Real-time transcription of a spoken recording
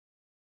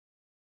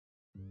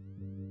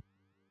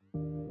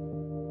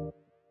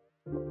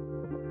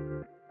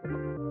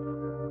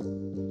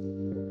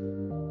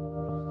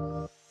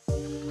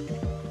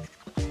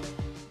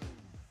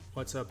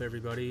What's up,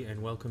 everybody, and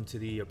welcome to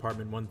the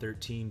Apartment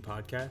 113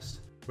 podcast,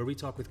 where we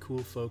talk with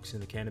cool folks in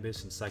the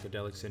cannabis and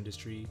psychedelics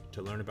industry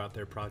to learn about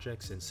their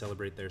projects and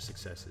celebrate their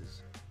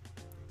successes.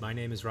 My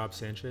name is Rob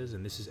Sanchez,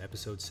 and this is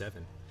episode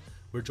 7.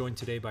 We're joined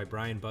today by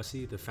Bryan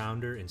Bussey, the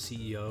founder and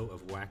CEO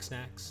of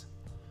WaxNax.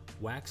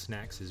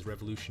 WaxNax is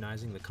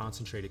revolutionizing the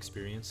concentrate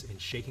experience and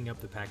shaking up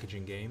the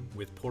packaging game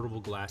with portable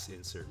glass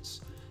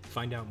inserts.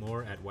 Find out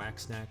more at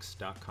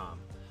waxnax.com.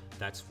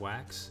 That's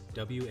wax,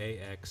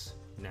 W-A-X,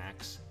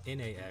 Nax,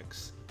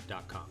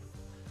 N-A-X.com.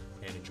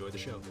 And enjoy the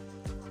show.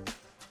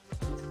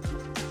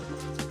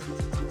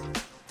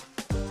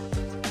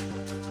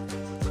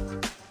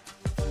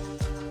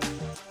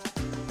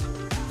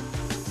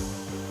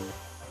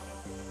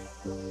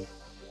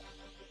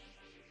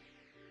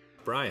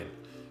 Bryan,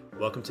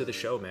 welcome to the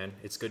show, man.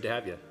 It's good to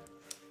have you.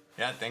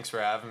 Yeah, thanks for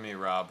having me,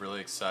 Rob.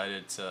 Really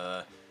excited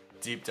to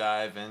deep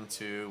dive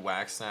into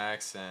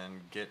WaxNax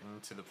and get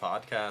into the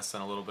podcast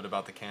and a little bit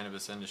about the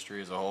cannabis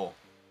industry as a whole.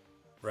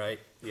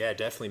 Right. Yeah,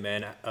 definitely,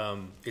 man.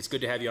 It's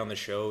good to have you on the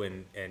show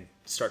and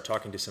start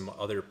talking to some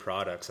other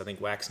products. I think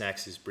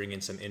WaxNax is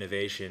bringing some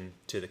innovation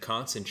to the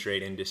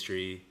concentrate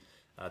industry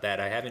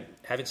that I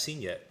haven't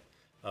seen yet.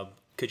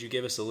 Could you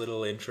give us a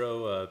little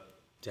intro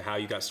to how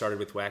you got started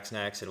with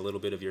WaxNax and a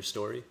little bit of your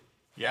story?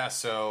 Yeah,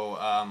 so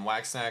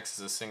WaxNax is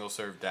a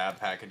single-serve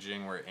dab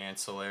packaging. We're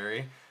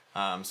ancillary.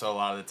 So a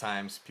lot of the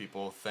times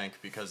people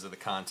think because of the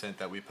content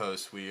that we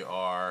post, we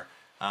are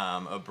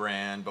a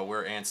brand, but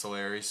we're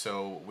ancillary.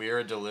 So we're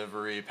a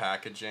delivery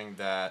packaging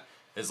that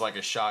is like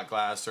a shot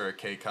glass or a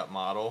K-cup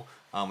model.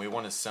 We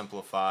want to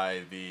simplify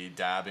the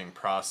dabbing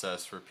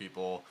process for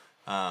people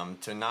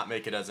to not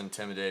make it as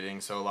intimidating.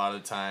 So a lot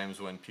of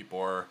times when people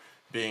are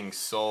being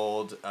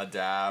sold a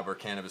dab or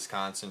cannabis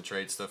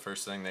concentrates, the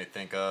first thing they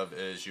think of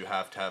is you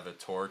have to have a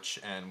torch,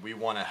 and we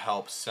want to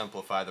help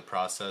simplify the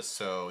process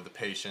so the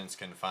patients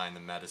can find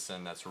the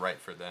medicine that's right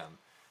for them.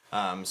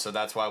 So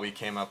that's why we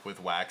came up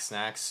with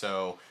WaxNax.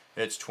 So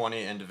it's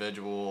 20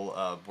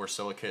 individual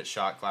borsilicate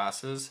shot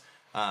glasses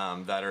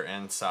that are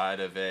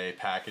inside of a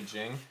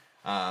packaging.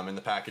 And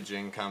the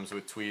packaging comes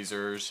with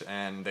tweezers,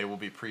 and they will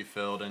be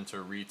pre-filled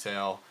into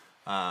retail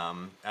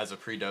as a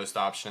pre-dosed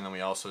option. And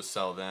we also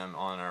sell them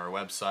on our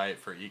website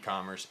for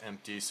e-commerce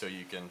empty, so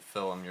you can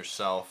fill them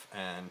yourself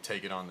and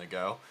take it on the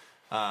go.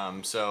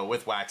 So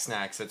with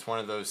WaxNax, it's one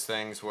of those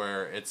things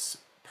where it's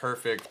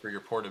perfect for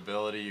your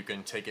portability. You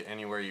can take it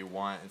anywhere you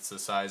want. It's the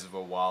size of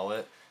a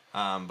wallet,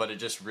 but it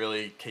just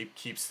really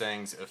keeps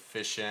things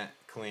efficient,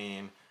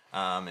 clean,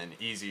 and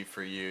easy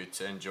for you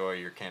to enjoy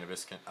your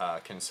cannabis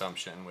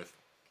consumption with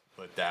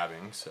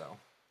dabbing. So.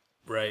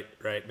 Right,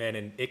 man,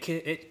 and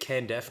it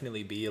can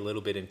definitely be a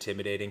little bit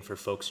intimidating for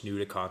folks new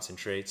to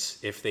concentrates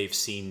if they've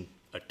seen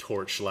a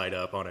torch light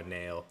up on a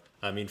nail.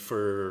 I mean,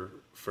 for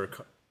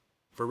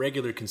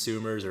regular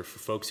consumers or for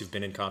folks who've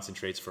been in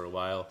concentrates for a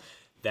while,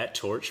 that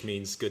torch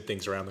means good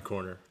things around the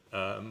corner.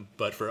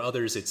 But for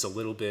others, it's a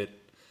little bit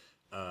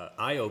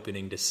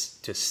eye-opening to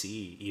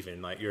see,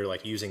 even like you're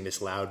like using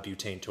this loud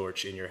butane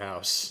torch in your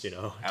house,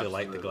 Absolutely. To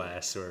light the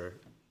glass or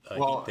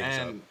well, heat things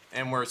up.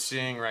 And we're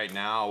seeing right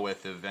now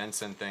with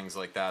events and things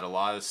like that, a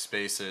lot of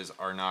spaces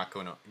are not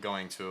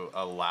going to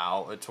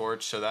allow a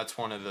torch. So that's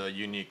one of the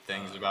unique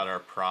things about our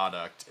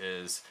product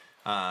is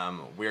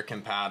we're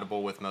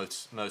compatible with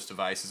most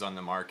devices on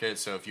the market.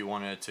 So if you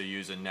wanted to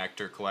use a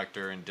nectar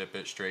collector and dip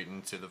it straight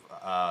into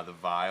the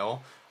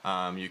vial,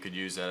 you could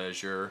use that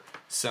as your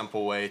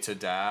simple way to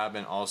dab.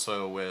 And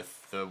also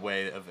with the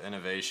way of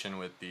innovation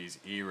with these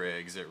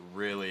e-rigs, it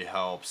really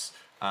helps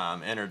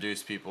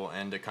introduce people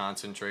into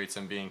concentrates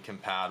and being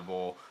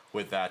compatible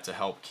with that to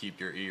help keep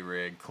your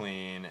e-rig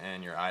clean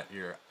and your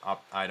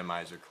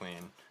atomizer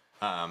clean.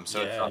 It's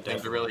something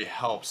to really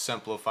help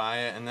simplify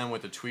it. And then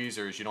with the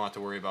tweezers, you don't have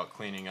to worry about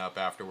cleaning up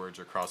afterwards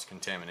or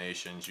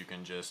cross-contaminations. You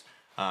can just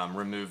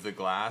remove the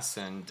glass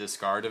and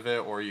discard of it,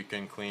 or you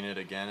can clean it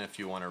again if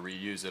you want to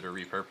reuse it or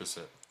repurpose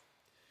it.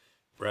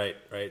 Right.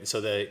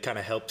 So that kind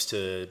of helps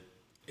to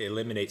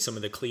eliminate some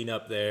of the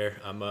cleanup there.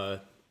 I'm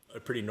a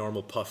pretty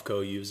normal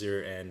Puffco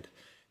user, and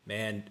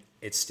man,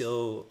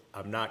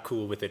 I'm not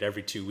cool with it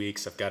every 2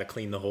 weeks. I've got to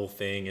clean the whole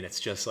thing, and it's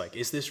just like,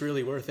 is this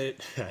really worth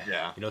it?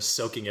 Yeah.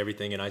 Soaking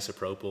everything in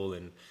isopropyl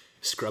and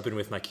scrubbing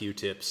with my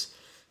Q-tips.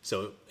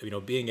 So,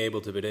 being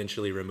able to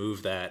potentially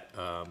remove that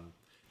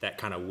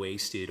kind of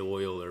wasted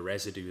oil or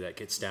residue that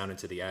gets down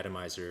into the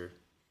atomizer,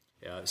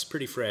 is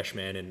pretty fresh,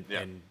 man.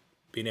 And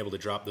being able to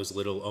drop those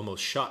little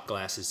almost shot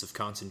glasses of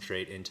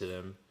concentrate into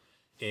them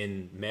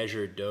in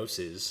measured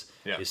doses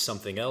is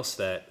something else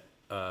that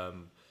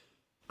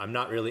I'm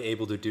not really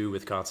able to do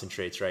with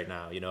concentrates right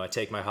now. I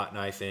take my hot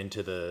knife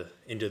into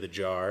the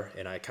jar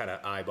and I kind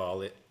of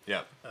eyeball it.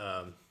 Yeah.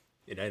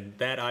 And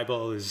that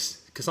eyeball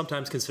is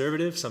sometimes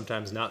conservative,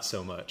 sometimes not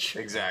so much.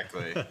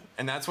 Exactly.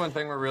 And that's one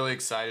thing we're really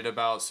excited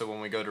about. So when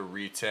we go to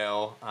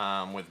retail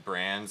with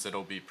brands,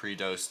 it'll be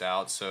pre-dosed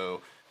out.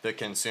 So the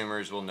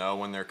consumers will know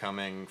when they're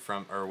coming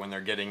from, or when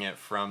they're getting it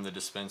from the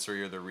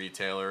dispensary or the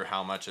retailer,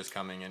 how much is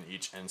coming in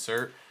each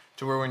insert,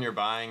 to where when you're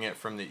buying it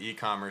from the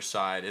e-commerce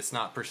side, it's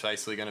not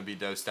precisely going to be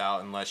dosed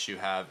out unless you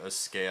have a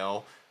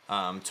scale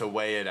to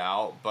weigh it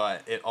out.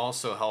 But it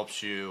also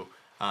helps you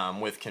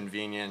with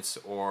convenience,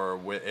 or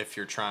if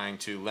you're trying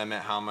to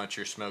limit how much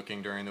you're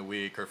smoking during the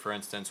week. Or for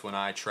instance, when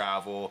I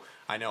travel,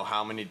 I know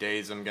how many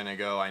days I'm going to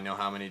go. I know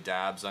how many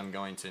dabs I'm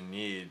going to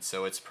need.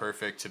 So it's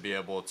perfect to be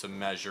able to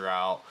measure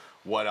out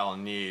what I'll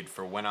need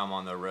for when I'm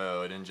on the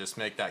road and just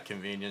make that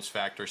convenience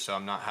factor, so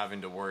I'm not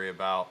having to worry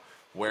about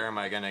where am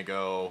I going to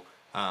go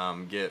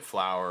get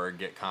flour or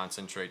get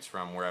concentrates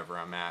from wherever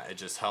I'm at. It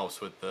just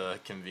helps with the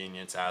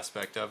convenience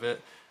aspect of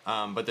it.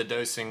 But the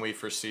dosing we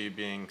foresee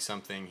being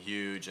something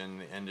huge in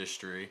the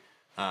industry,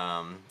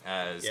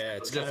 as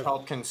it's just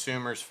help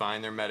consumers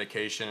find their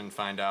medication and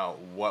find out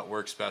what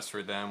works best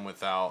for them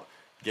without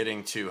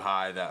getting too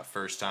high that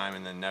first time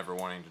and then never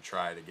wanting to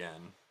try it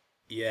again.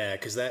 Yeah,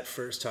 because that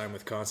first time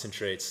with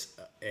concentrates,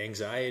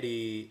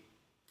 anxiety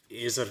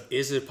is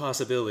a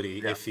possibility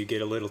if you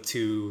get a little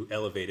too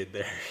elevated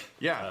there.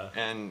 Yeah,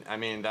 and I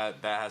mean that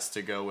has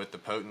to go with the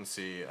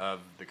potency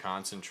of the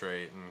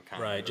concentrate and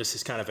kind just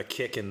as kind of a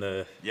kick in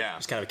the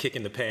just kind of a kick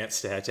in the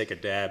pants to take a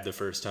dab the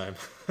first time.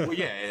 Well,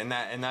 yeah,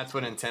 and that's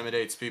what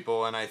intimidates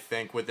people. And I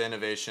think with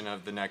innovation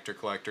of the nectar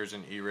collectors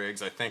and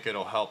e-rigs, I think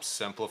it'll help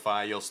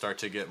simplify. You'll start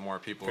to get more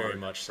people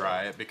to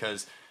try it,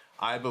 because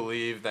I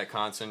believe that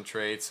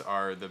concentrates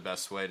are the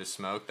best way to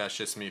smoke. That's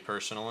just me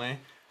personally.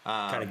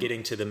 Kind of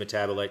getting to the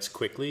metabolites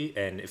quickly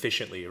and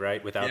efficiently,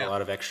 right? Without a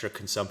lot of extra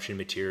consumption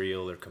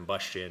material or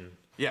combustion.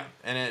 Yeah,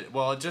 and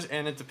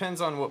it depends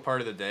on what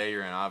part of the day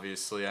you're in.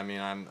 Obviously, I mean,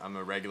 I'm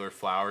a regular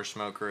flower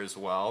smoker as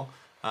well,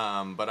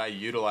 but I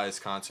utilize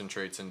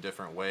concentrates in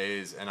different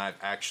ways, and I've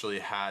actually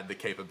had the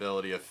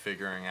capability of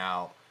figuring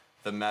out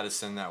the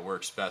medicine that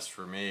works best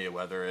for me,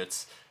 whether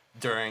it's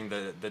during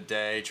the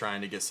day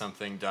trying to get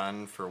something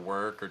done for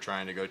work or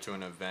trying to go to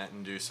an event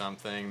and do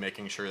something,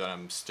 making sure that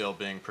I'm still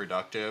being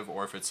productive,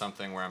 or if it's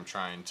something where I'm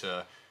trying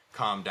to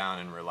calm down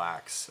and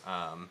relax.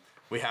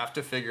 We have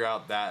to figure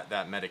out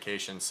that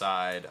medication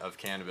side of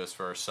cannabis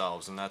for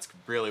ourselves, and that's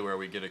really where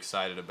we get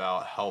excited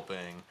about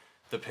helping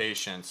the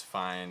patients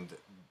find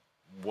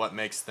what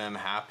makes them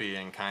happy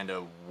and kind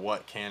of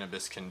what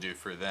cannabis can do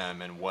for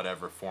them in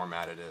whatever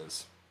format it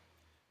is.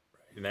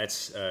 And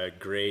that's a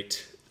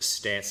great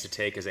stance to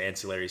take as an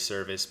ancillary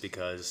service,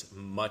 because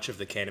much of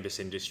the cannabis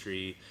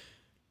industry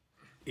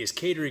is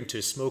catering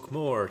to smoke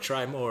more,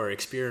 try more,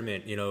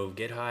 experiment,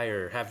 get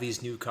higher, have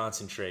these new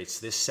concentrates,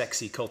 this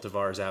sexy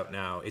cultivar is out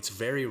now. It's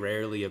very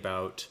rarely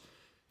about,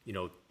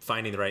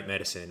 finding the right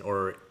medicine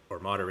or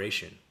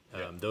moderation.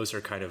 Those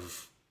are kind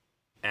of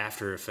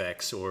after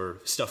effects or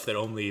stuff that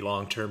only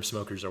long-term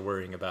smokers are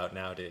worrying about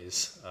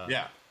nowadays.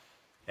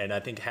 And I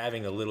think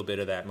having a little bit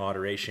of that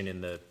moderation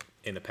in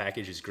the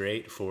package is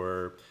great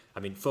for,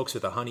 folks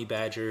with a honey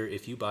badger.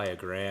 If you buy a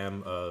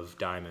gram of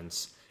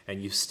diamonds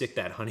and you stick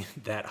that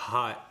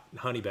hot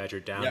honey badger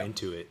down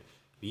into it,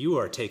 you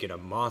are taking a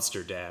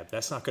monster dab.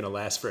 That's not going to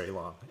last very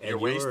long. And you're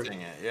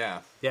wasting it, yeah.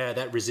 Yeah,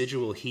 that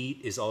residual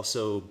heat is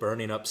also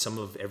burning up some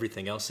of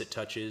everything else it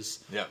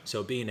touches. Yeah.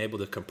 So being able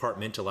to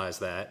compartmentalize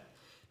that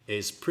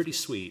is pretty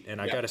sweet. And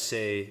I got to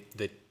say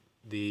that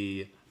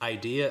the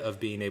idea of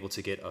being able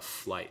to get a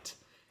flight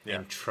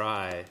and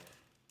try,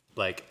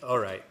 all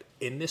right,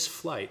 in this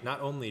flight, not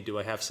only do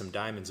I have some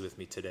diamonds with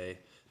me today,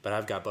 but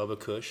I've got Bubba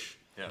Kush,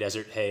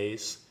 Desert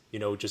Haze,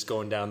 just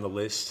going down the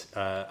list.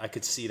 I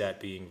could see that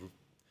being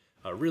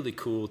really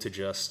cool to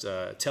just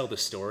tell the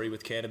story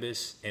with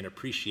cannabis and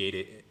appreciate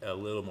it a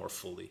little more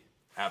fully.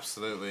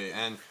 Absolutely.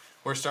 And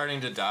we're starting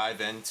to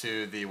dive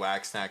into the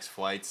WaxNax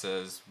flights,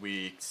 as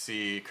we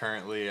see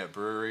currently at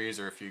breweries,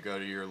 or if you go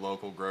to your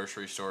local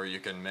grocery store, you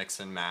can mix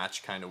and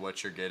match kind of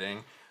what you're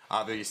getting.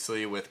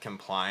 Obviously, with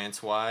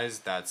compliance-wise,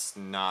 that's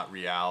not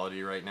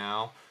reality right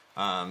now.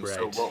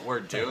 So what we're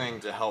doing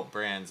to help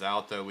brands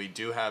out, though, we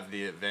do have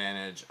the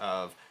advantage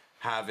of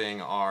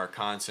having our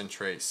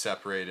concentrate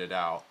separated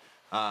out.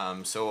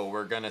 So what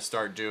we're going to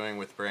start doing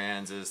with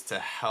brands is to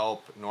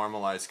help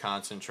normalize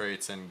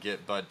concentrates and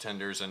get bud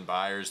tenders and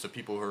buyers, the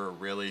people who are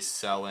really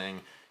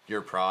selling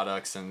your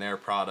products and their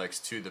products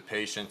to the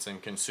patients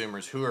and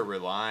consumers who are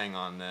relying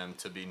on them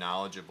to be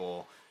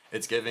knowledgeable.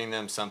 It's giving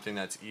them something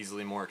that's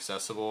easily more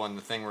accessible. And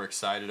the thing we're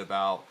excited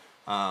about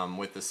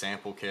with the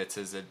sample kits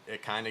is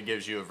it kind of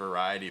gives you a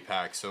variety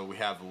pack. So we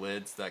have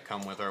lids that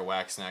come with our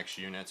WaxNax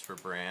units for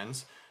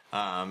brands.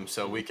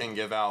 So we can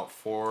give out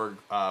four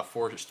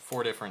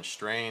different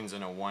strains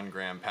in a 1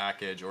 gram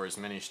package, or as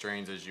many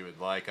strains as you would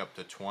like, up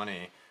to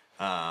 20,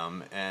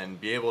 and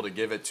be able to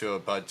give it to a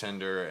bud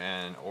tender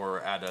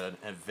or at an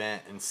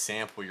event and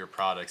sample your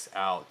products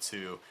out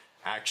to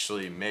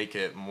actually make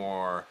it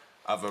more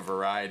of a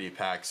variety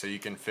pack, so you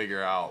can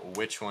figure out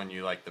which one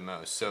you like the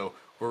most. So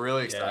we're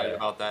really excited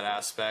about that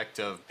aspect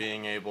of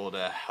being able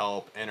to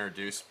help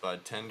introduce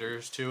bud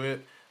tenders to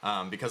it,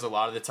 because a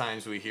lot of the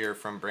times we hear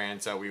from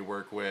brands that we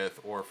work with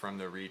or from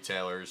the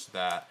retailers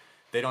that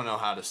they don't know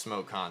how to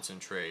smoke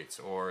concentrates,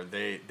 or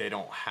they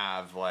don't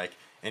have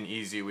an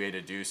easy way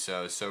to do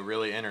so. So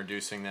really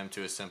introducing them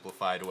to a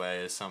simplified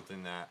way is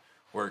something that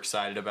we're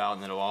excited about,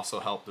 and it'll also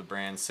help the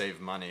brand save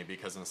money,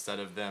 because instead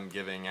of them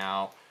giving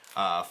out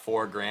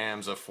 4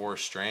 grams of 4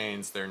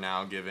 strains, they're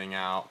now giving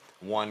out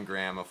 1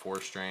 gram of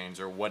 4 strains,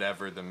 or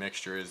whatever the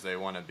mixture is they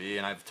want to be.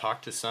 And I've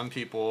talked to some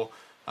people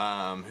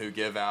who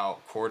give out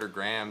 1/4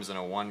 grams in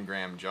a 1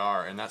 gram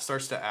jar, and that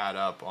starts to add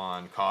up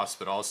on cost,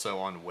 but also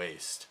on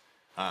waste.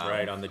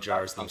 Right, on the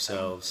jars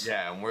themselves.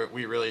 Yeah, and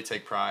we really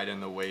take pride in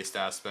the waste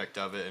aspect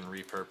of it and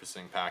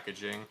repurposing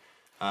packaging.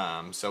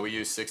 So we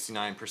use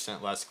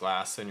 69% less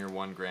glass in your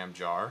 1 gram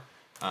jar.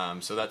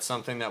 So that's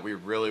something that we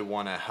really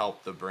want to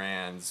help the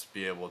brands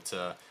be able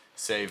to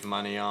save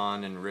money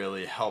on, and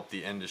really help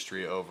the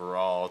industry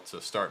overall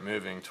to start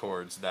moving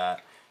towards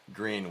that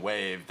green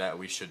wave that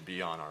we should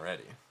be on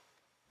already.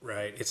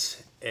 Right.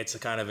 It's a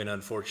kind of an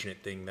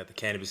unfortunate thing that the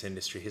cannabis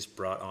industry has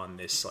brought on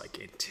this like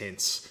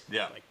intense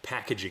like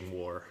packaging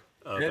war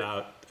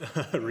about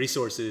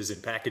resources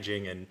and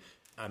packaging. And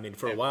I mean,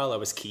 for a while I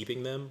was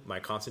keeping them, my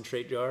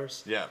concentrate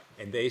jars. Yeah.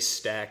 And they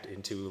stacked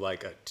into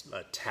like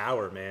a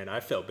tower, man.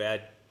 I felt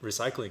bad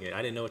recycling it.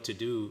 I didn't know what to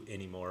do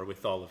anymore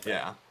with all of that.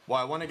 Yeah. Well,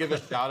 I want to give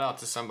a shout out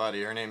to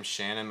somebody. Her name's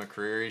Shannon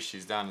McCreary.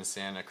 She's down in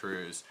Santa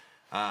Cruz.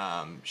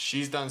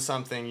 She's done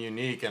something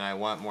unique, and I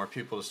want more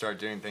people to start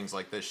doing things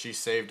like this. She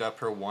saved up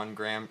her 1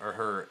 gram or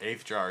her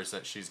 1/8 jars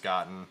that she's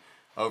gotten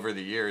over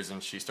the years,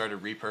 and she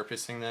started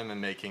repurposing them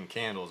and making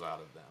candles out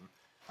of them.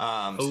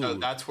 So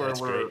that's where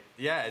great.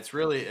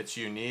 It's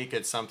unique.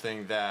 It's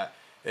something that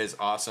is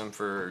awesome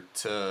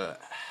to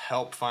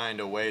help find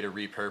a way to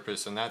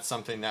repurpose, and that's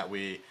something that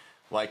we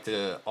like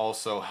to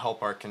also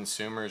help our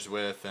consumers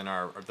with, and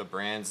the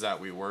brands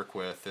that we work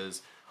with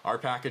is our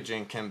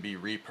packaging can be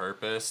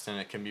repurposed, and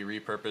it can be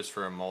repurposed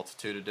for a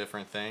multitude of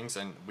different things.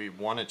 And we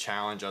want to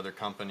challenge other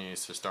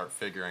companies to start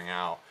figuring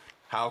out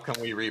how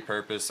can we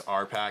repurpose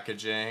our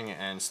packaging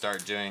and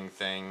start doing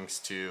things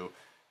to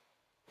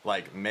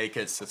like make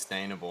it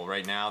sustainable.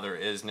 Right now, there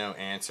is no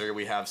answer.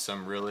 We have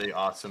some really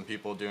awesome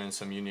people doing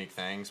some unique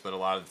things, but a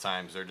lot of the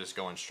times they're just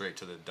going straight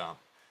to the dump.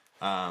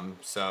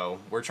 So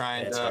we're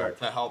trying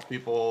to help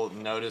people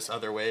notice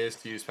other ways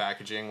to use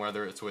packaging,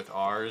 whether it's with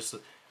ours.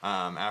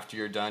 After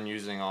you're done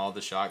using all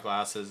the shot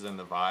glasses and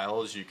the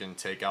vials, you can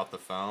take out the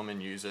foam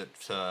and use it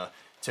to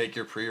take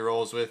your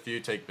pre-rolls with you,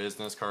 take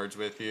business cards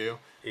with you.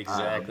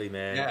 Exactly,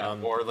 man. Yeah,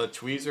 or the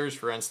tweezers,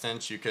 for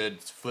instance, you could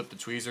flip the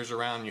tweezers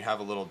around and you have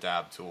a little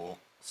dab tool.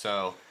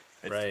 So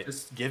it's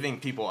just giving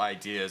people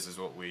ideas is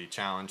what we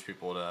challenge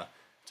people to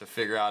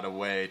figure out a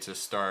way to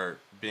start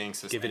being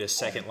sustainable. Give it a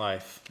second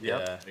life. Yep,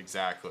 yeah,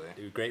 exactly.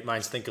 Dude, great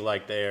minds think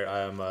alike there.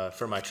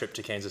 For my trip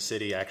to Kansas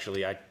City,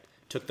 actually, I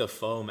took the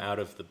foam out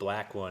of the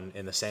black one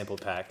in the sample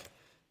pack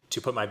to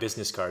put my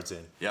business cards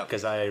in. Yeah.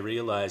 Because I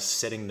realized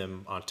setting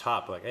them on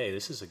top, like, hey,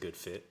 this is a good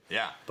fit.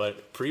 Yeah.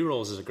 But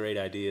pre-rolls is a great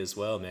idea as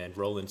well, man.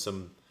 Rolling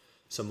some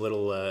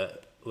little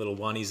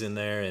oneys in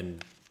there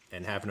and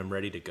having them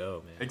ready to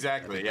go, man.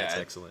 Exactly. That's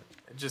excellent.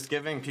 Just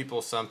giving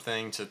people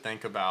something to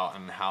think about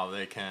and how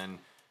they can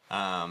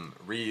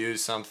reuse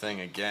something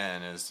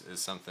again is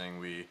something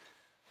we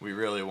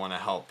really want to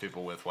help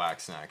people with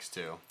WaxNax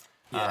too.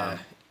 Yeah.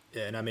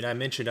 Yeah, and I mean, I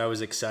mentioned I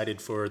was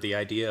excited for the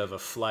idea of a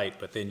flight,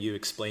 but then you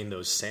explained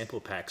those sample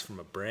packs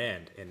from a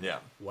brand, and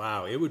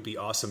wow, it would be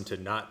awesome to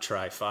not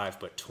try 5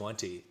 but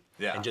 20,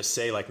 and just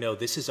say like, no,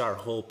 this is our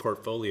whole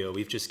portfolio.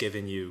 We've just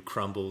given you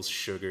crumbles,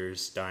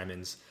 sugars,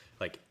 diamonds.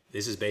 Like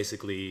this is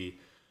basically,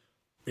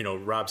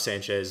 Rob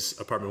Sanchez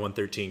Apartment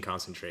 113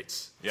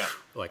 concentrates. Yeah,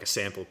 like a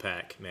sample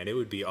pack, man. It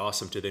would be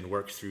awesome to then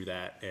work through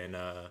that and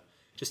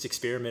just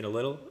experiment a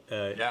little.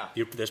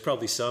 There's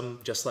probably some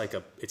it's like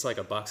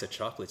a box of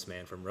chocolates,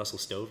 man, from Russell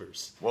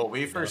Stover's. Well,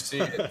 we foresee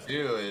it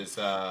too is,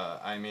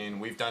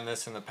 we've done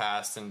this in the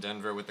past in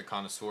Denver with the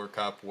Connoisseur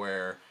Cup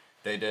where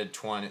they had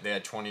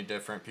 20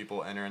 different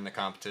people enter in the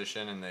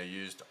competition and they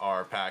used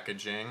our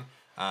packaging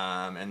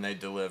and they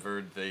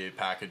delivered the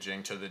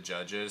packaging to the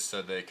judges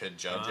so they could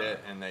judge it,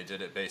 and they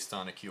did it based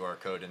on a QR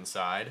code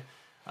inside.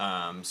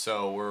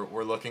 So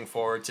we're looking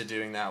forward to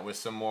doing that with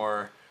some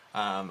more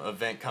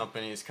event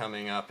companies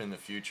coming up in the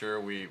future.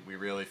 We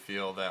really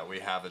feel that we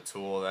have a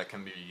tool that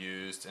can be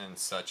used in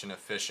such an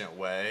efficient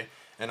way.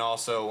 And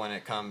also when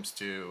it comes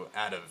to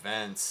at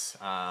events,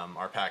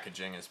 our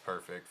packaging is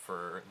perfect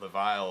for the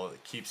vial.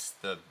 It keeps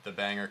the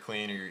banger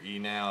clean, or your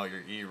e-nail,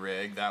 your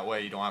e-rig. That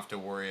way you don't have to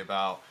worry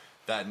about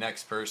that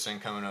next person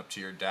coming up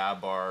to your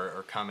dab bar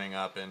or coming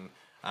up and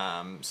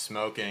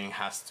smoking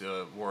has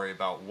to worry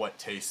about what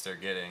taste they're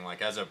getting.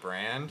 Like as a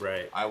brand,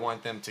 I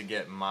want them to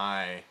get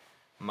my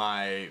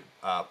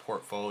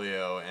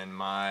portfolio and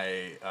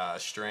my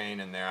strain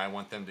in there. I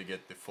want them to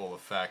get the full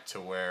effect to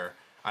where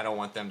I don't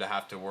want them to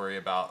have to worry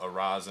about a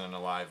rosin and a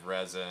live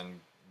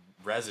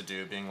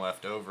residue being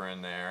left over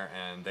in there,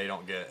 and they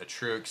don't get a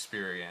true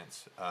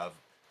experience of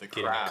the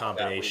craft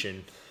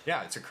combination.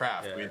 It's a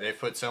craft. They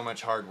put so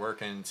much hard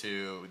work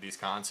into these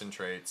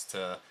concentrates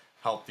to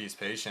help these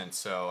patients,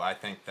 so I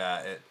think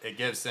that it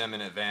gives them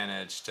an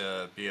advantage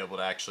to be able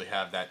to actually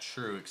have that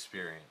true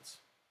experience.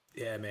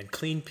 Yeah, man,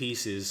 clean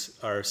pieces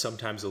are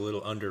sometimes a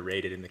little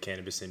underrated in the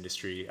cannabis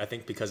industry. I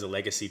think because of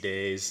legacy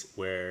days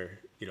where,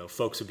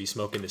 folks would be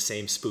smoking the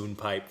same spoon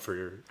pipe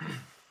for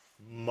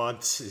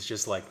months, is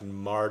just like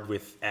marred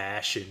with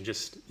ash and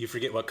just you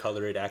forget what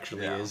color it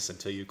actually Yeah. is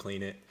until you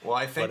clean it. Well,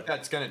 I think But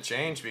that's going to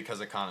change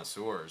because of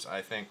connoisseurs.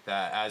 I think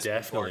that as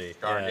people are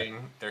definitely, yeah.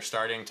 they're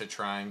starting to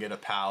try and get a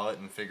palate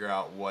and figure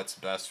out what's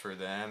best for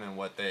them and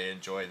what they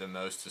enjoy the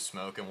most to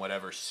smoke in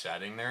whatever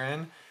setting they're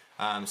in.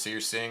 So you're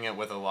seeing it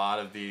with a lot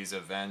of these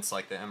events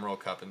like the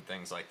Emerald Cup and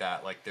things like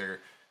that. Like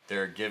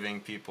they're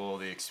giving people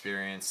the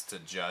experience to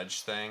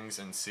judge things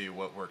and see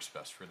what works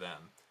best for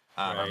them.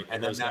 Right.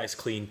 And And then those nice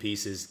clean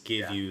pieces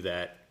give you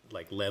that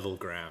like level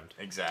ground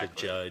Exactly.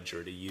 to judge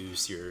or to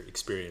use your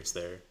experience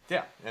there.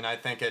 Yeah, and I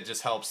think it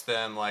just helps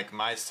them. Like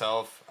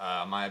myself,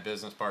 my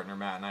business partner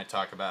Matt and I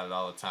talk about it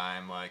all the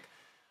time. Like,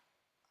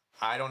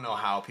 I don't know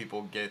how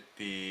people get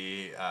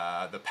the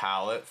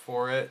palate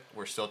for it.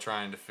 We're still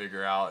trying to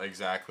figure out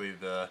exactly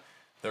the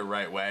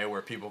right way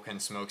where people can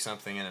smoke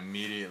something and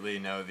immediately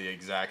know the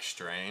exact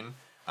strain.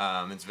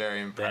 It's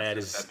very impressive That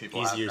is that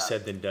people easier have that.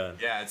 said than done.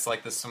 Yeah, it's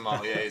like the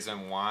sommeliers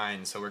and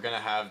wine. So we're going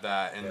to have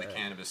that in the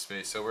cannabis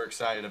space. So we're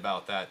excited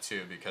about that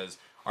too because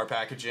our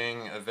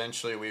packaging,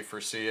 eventually we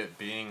foresee it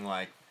being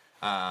like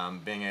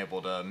being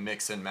able to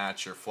mix and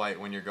match your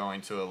flight when you're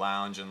going to a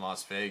lounge in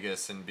Las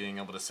Vegas and being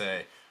able to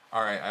say,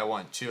 all right, I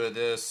want 2 of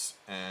this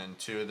and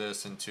 2 of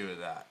this and 2 of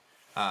that.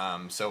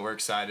 So we're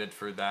excited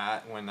for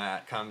that when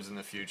that comes in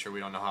the future. We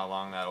don't know how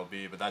long that'll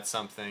be, but that's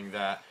something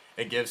that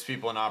it gives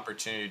people an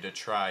opportunity to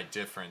try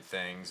different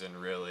things and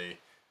really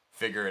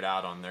figure it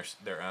out on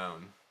their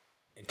own.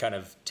 And kind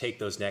of take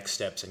those next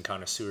steps in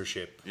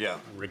connoisseurship. Yeah.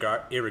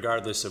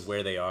 Regardless of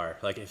where they are,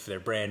 like if they're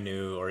brand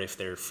new or if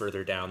they're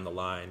further down the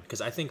line.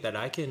 Because I think that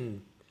I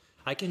can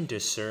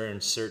discern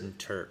certain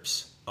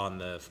terps on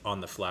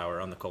the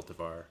flower, on the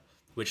cultivar,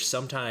 which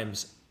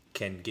sometimes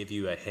can give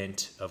you a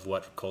hint of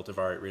what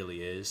cultivar it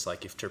really is.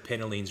 Like if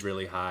terpenoline's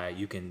really high,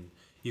 you can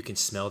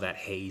smell that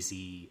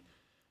haziness,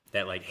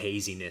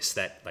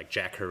 that like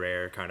Jack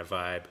Herrera kind of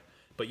vibe.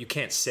 But you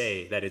can't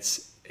say that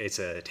it's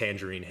a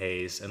tangerine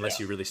haze unless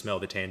you really smell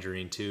the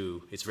tangerine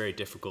too. It's very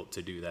difficult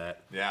to do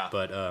that. Yeah.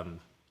 But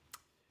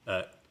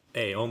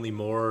hey, only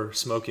more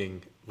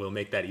smoking will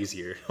make that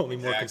easier. Only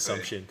more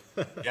consumption.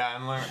 Yeah,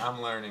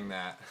 I'm learning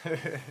that.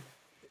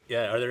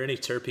 Yeah, are there any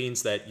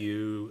terpenes that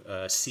you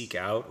seek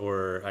out,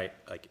 or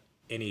like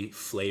any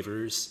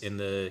flavors in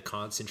the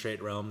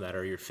concentrate realm that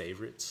are your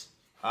favorites?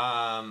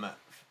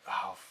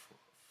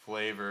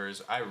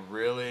 Flavors. I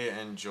really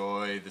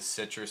enjoy the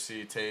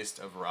citrusy taste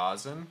of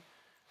rosin.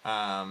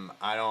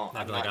 I don't.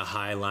 I'm Like not, a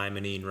high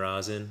limonene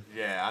rosin.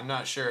 Yeah, I'm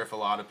not sure if a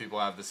lot of people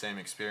have the same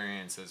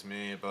experience as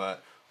me,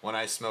 but when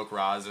I smoke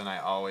rosin, I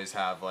always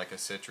have like a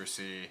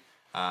citrusy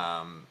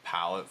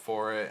palate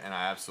for it, and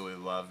I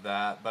absolutely love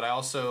that. But I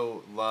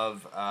also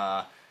love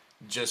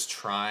just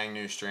trying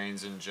new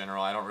strains in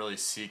general. I don't really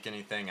seek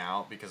anything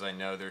out because I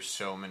know there's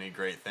so many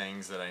great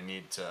things that I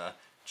need to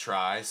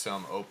try, so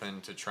I'm open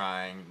to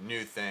trying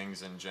new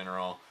things in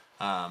general.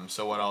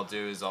 So what I'll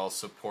do is I'll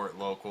support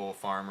local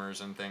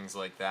farmers and things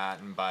like that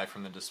and buy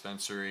from the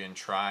dispensary and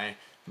try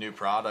new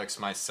products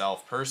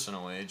myself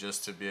personally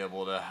just to be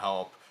able to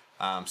help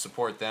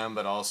support them,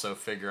 but also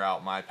figure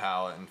out my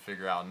palate and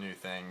figure out new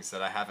things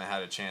that I haven't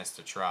had a chance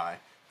to try.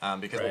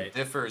 Because it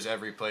differs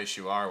every place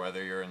you are,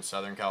 whether you're in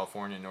Southern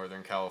California,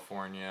 Northern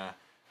California,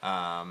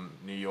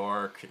 New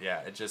York. Yeah,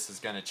 it just is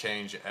going to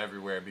change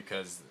everywhere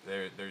because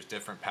there's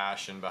different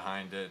passion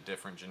behind it,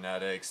 different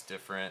genetics,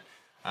 different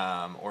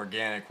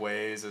organic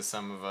ways, as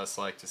some of us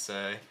like to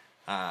say.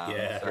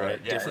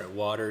 Different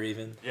water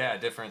even. Yeah,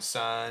 different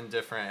sun,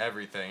 different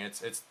everything.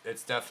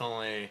 It's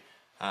definitely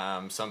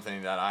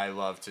something that I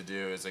love to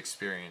do is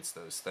experience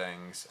those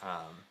things.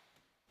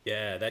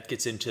 Yeah, that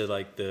gets into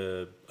like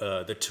the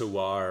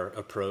terroir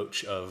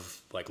approach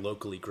of like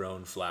locally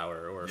grown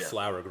flower or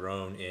flower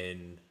grown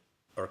in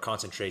or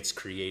concentrates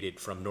created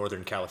from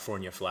Northern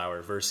California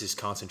flower versus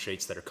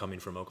concentrates that are coming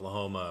from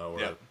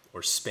Oklahoma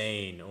or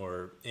Spain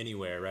or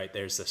anywhere, right?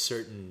 There's a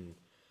certain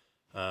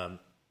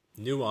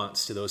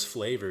nuance to those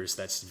flavors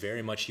that's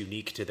very much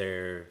unique to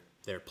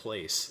their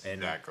place.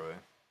 And Exactly.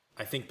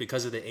 I think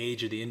because of the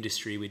age of the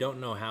industry, we don't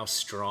know how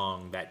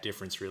strong that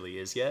difference really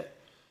is yet.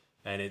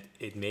 And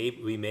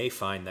we may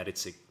find that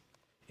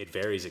it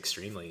varies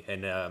extremely.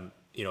 And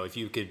if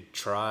you could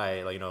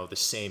try the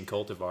same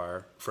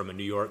cultivar from a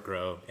New York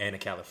grow and a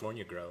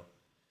California grow,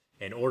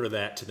 and order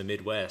that to the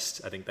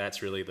Midwest, I think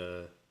that's really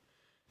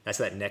that's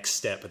that next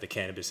step of the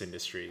cannabis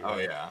industry. Right? Oh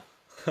yeah.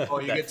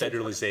 Well, you that get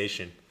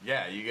federalization.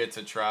 You get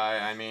to try.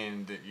 I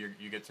mean,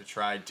 you get to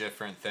try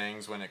different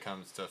things when it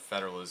comes to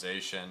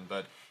federalization.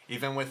 But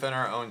even within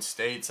our own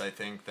states, I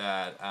think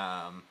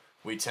that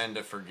we tend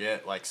to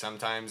forget. Like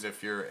sometimes,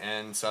 if you're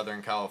in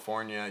Southern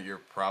California, you're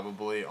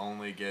probably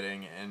only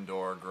getting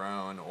indoor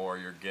grown, or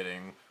you're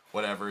getting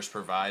whatever's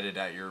provided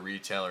at your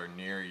retailer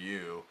near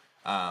you.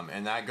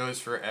 And that goes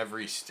for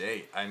every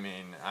state. I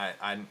mean,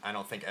 I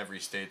don't think every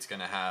state's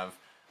going to have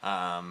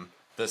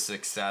the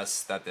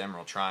success that the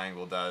Emerald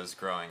Triangle does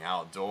growing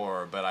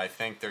outdoor, but I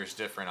think there's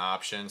different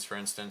options. For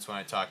instance, when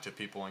I talk to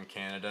people in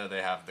Canada,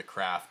 they have the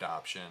craft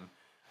option.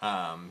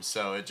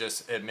 So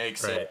it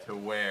makes it to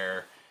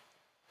where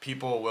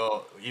people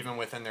will, even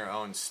within their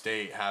own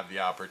state, have the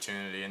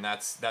opportunity, and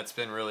that's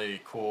been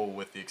really cool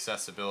with the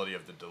accessibility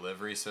of the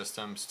delivery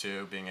systems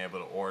too, being able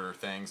to order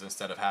things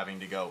instead of having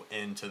to go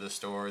into the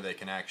store. They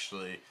can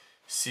actually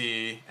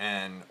see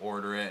and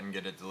order it and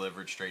get it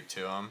delivered straight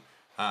to them.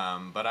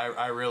 But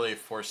I really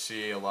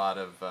foresee a lot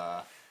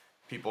of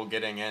people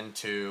getting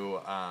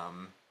into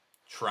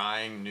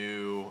trying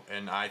new,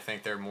 and I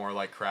think they're more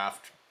like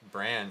craft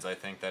brands. I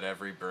think that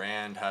every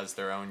brand has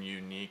their own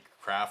unique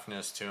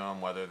craftness to them,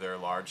 whether they're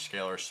large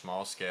scale or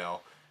small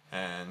scale,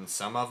 and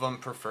some of them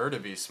prefer to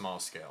be small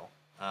scale.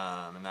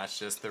 And that's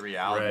just the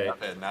reality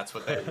of it, and that's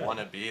what they want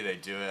to be. They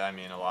do it. I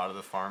mean, a lot of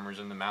the farmers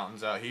in the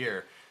mountains out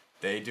here,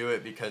 they do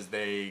it because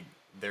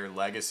they're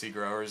legacy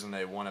growers and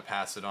they want to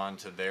pass it on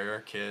to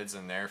their kids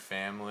and their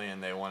family,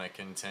 and they want to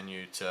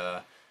continue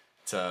to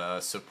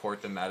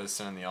support the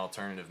medicine and the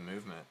alternative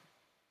movement.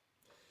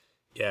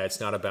 Yeah, it's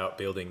not about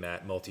building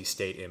that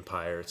multi-state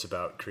empire. It's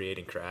about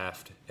creating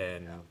craft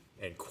and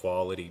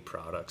quality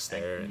products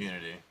there. And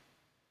community.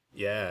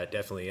 Yeah,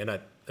 definitely. And I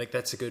think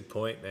that's a good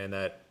point, man,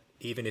 that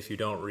even if you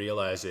don't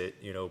realize it,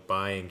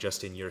 buying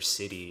just in your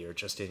city or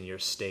just in your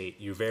state,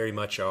 you very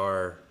much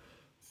are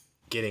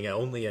getting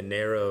only a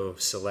narrow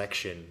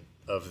selection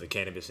of the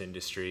cannabis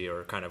industry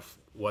or kind of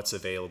what's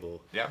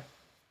available. Yeah.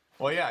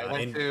 Well, yeah,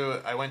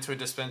 I went to a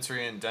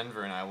dispensary in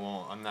Denver, and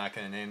I'm not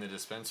going to name the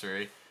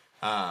dispensary.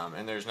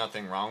 And there's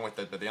nothing wrong with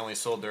it, but they only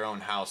sold their own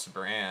house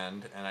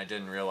brand, and I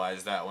didn't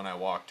realize that when I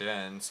walked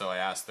in. So I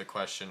asked the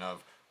question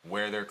of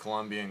where their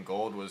Colombian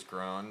gold was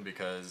grown,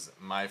 because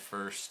my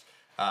first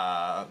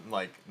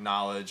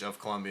knowledge of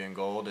Colombian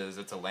gold is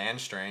it's a land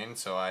strain.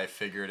 So I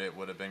figured it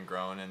would have been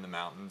grown in the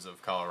mountains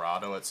of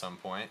Colorado at some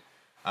point.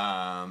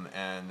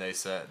 And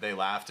they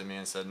laughed at me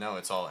and said, no,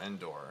 it's all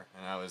indoor.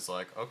 And I was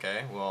like,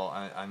 okay, well,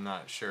 I'm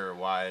not sure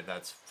why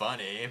that's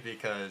funny,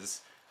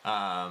 because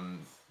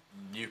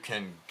you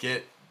can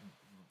get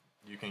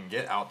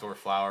outdoor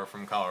flower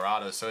from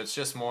Colorado. So it's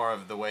just more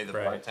of the way the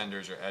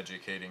bartenders are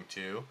educating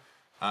too.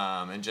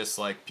 And just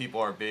like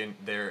people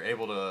they're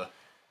able to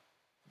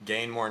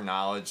gain more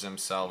knowledge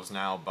themselves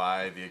now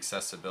by the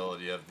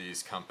accessibility of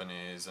these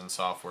companies and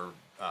software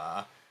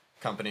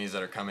companies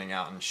that are coming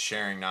out and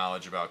sharing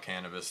knowledge about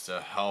cannabis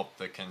to help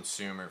the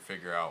consumer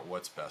figure out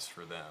what's best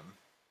for them.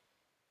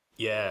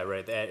 Yeah,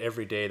 right.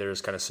 Every day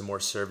there's kind of some more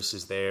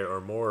services there, or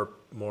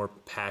more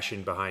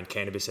passion behind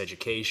cannabis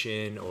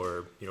education,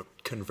 or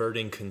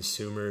converting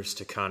consumers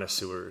to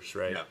connoisseurs,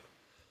 right? Yeah.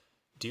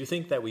 Do you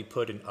think that we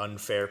put an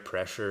unfair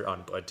pressure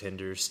on bud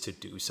tenders to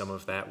do some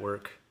of that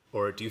work,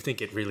 or do you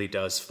think it really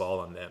does fall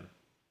on them?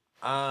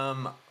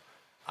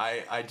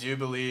 I do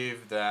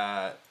believe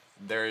that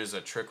there is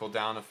a trickle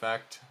down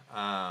effect.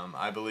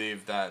 I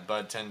believe that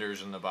bud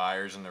tenders and the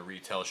buyers in the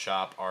retail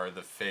shop are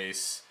the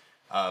face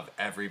of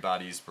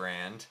everybody's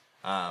brand.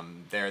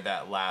 They're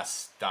that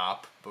last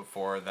stop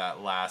before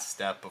that last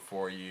step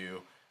before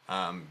you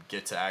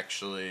get to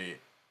actually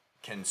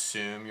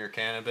consume your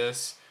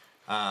cannabis.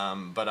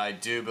 But I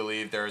do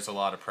believe there's a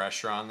lot of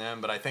pressure on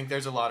them. But I think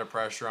there's a lot of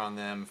pressure on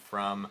them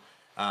from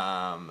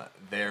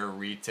their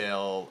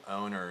retail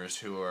owners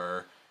who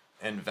are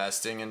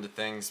investing into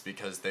things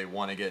because they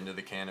want to get into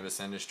the cannabis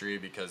industry,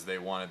 because they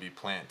want to be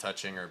plant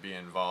touching or be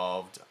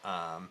involved.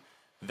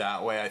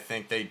 That way, I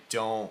think they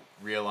don't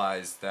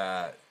realize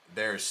that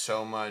there's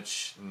so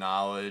much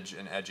knowledge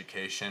and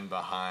education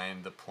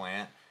behind the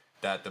plant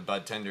that the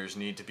bud tenders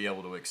need to be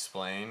able to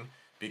explain.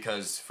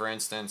 Because, for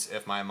instance,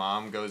 if my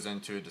mom goes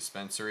into a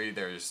dispensary,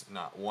 there's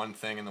not one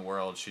thing in the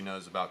world she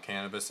knows about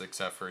cannabis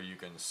except for you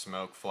can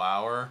smoke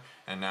flower,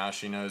 and now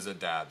she knows that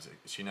dabs.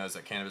 She knows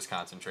that cannabis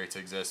concentrates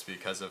exist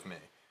because of me.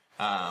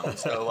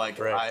 So like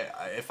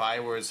if I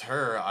was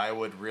her, I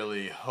would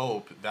really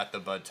hope that the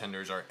bud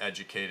tenders are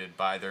educated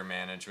by their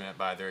management,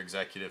 by their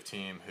executive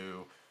team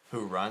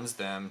who runs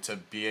them, to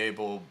be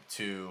able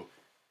to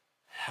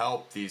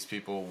help these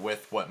people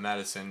with what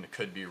medicine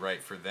could be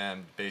right for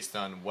them based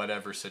on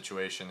whatever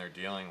situation they're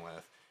dealing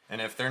with. And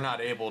if they're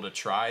not able to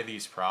try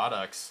these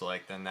products,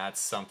 then that's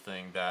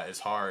something that is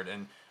hard.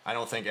 And I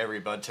don't think every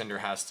bud tender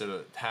has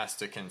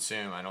to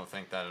consume. I don't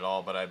think that at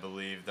all, but I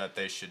believe that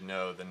they should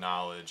know the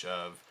knowledge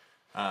of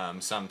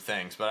some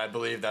things. But I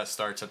believe that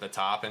starts at the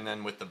top, and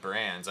then with the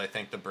brands. I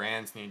think the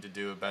brands need to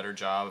do a better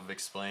job of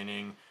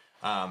explaining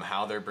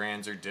how their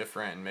brands are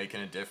different and making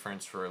a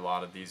difference for a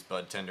lot of these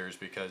bud tenders,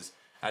 because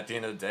at the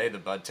end of the day, the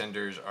bud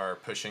tenders are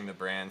pushing the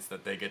brands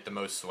that they get the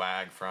most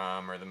swag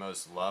from or the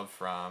most love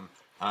from,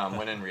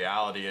 when in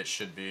reality it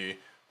should be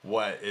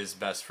what is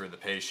best for the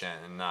patient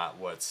and not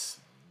what's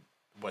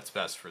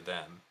best for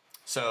them.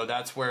 So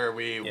that's where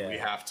we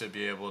have to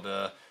be able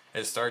to.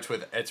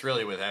 It's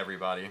really with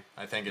everybody.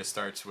 I think it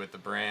starts with the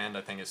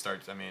brand.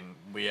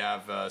 We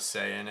have a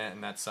say in it,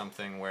 and that's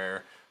something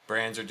where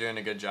brands are doing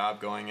a good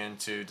job going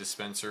into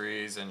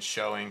dispensaries and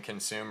showing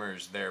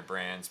consumers their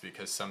brands,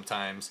 because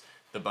sometimes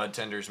the bud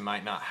tenders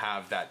might not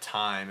have that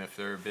time if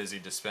they're a busy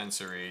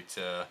dispensary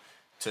to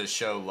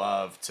show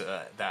love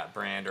to that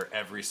brand or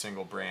every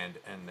single brand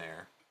in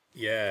there.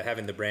 Yeah,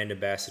 having the brand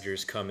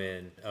ambassadors come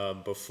in.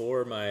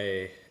 Before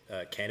my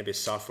cannabis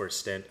software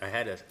stint, I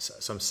had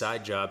some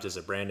side jobs as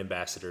a brand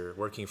ambassador,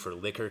 working for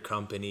liquor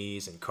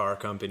companies and car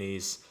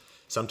companies,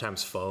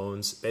 sometimes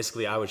phones.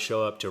 Basically, I would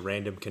show up to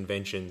random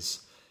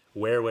conventions,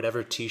 wear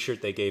whatever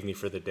t-shirt they gave me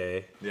for the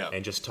day,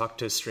 and just talk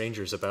to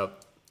strangers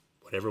about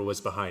whatever was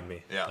behind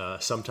me.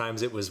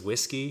 Sometimes it was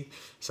whiskey,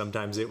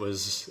 sometimes it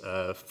was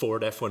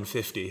Ford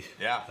F-150.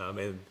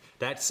 And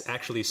that's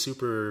actually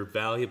super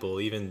valuable,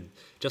 even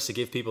just to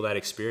give people that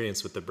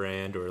experience with the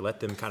brand, or let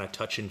them kind of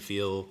touch and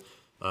feel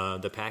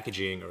the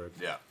packaging, or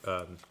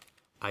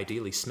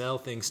ideally smell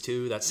things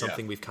too. That's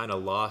something we've kind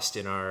of lost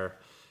in our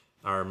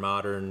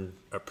modern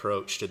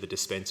approach to the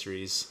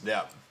dispensaries.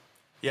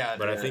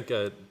 But I think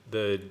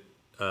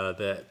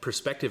the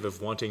perspective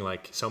of wanting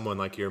like someone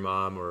like your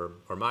mom or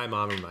my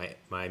mom or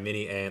my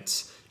mini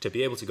aunts to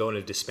be able to go in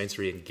a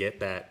dispensary and get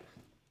that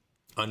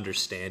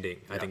understanding.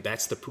 I think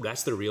that's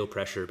the real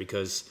pressure,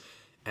 because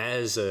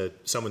as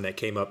someone that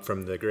came up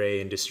from the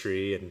gray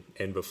industry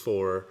and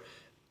before,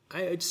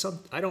 I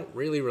don't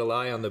really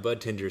rely on the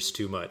bud tenders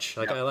too much.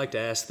 Like I like to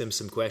ask them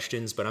some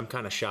questions, but I'm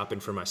kind of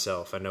shopping for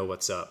myself. I know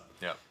what's up.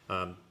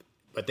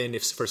 But then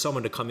if for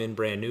someone to come in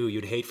brand new,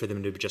 you'd hate for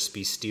them to just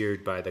be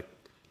steered by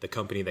the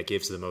company that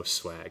gives the most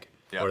swag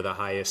or the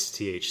highest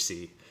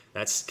THC.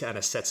 That's kind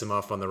of sets them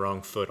off on the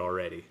wrong foot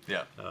already.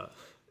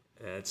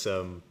 It's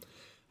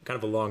kind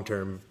of a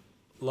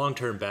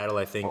long-term battle,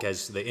 I think,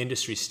 as the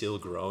industry's still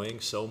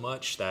growing so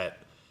much that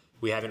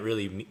we haven't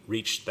really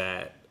reached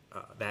that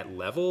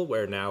level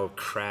where now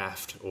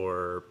craft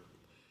or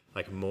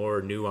like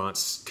more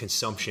nuanced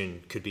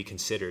consumption could be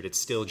considered. It's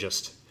still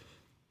just,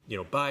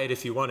 buy it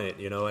if you want it,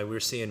 and we're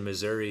seeing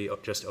Missouri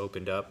just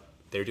opened up.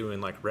 They're doing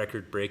like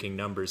record-breaking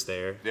numbers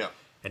there.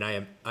 And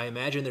I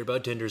imagine their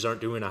bud tenders aren't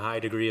doing a high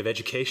degree of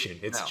education.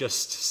 It's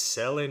just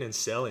selling and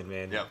selling,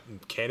 man.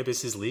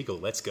 Cannabis is legal.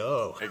 Let's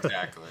go.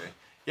 Exactly.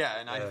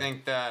 And I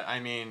think that,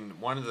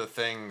 one of the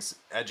things,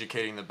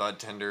 educating the bud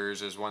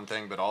tenders is one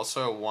thing, but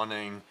also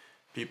wanting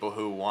people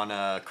who want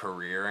a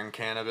career in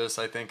cannabis,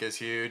 I think, is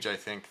huge. I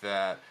think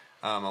that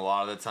a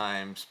lot of the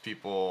times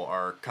people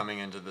are coming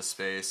into the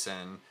space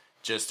and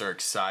just are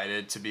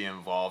excited to be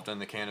involved in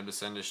the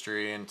cannabis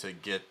industry and to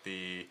get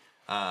the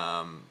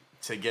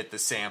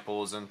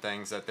samples and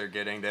things that they're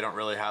getting. They don't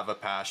really have a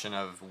passion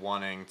of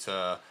wanting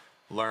to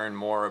learn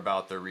more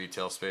about the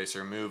retail space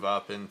or move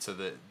up into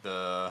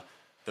the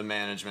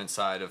management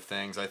side of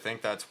things. I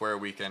think that's where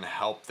we can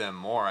help them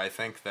more. I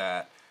think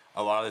that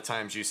a lot of the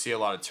times you see a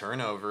lot of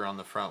turnover on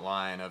the front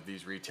line of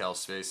these retail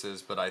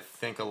spaces, but I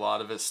think a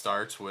lot of it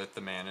starts with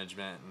the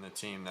management and the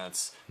team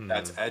that's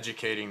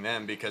educating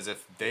them, because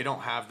if they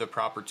don't have the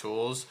proper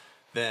tools,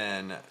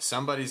 then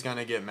somebody's going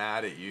to get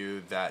mad at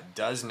you that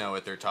does know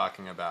what they're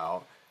talking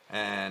about,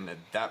 and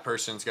that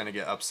person's going to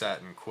get upset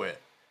and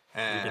quit.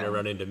 And you're going to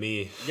run into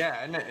me.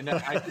 And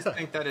I just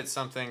think that it's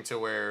something to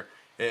where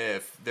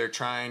if they're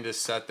trying to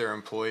set their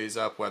employees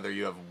up, whether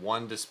you have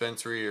one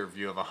dispensary or if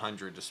you have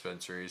 100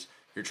 dispensaries,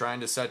 you're trying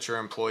to set your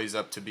employees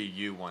up to be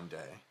you one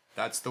day.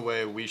 That's the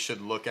way we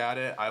should look at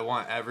it. I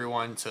want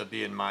everyone to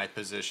be in my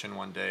position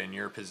one day, in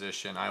your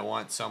position. I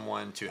want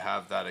someone to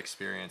have that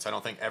experience. I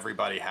don't think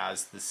everybody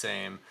has the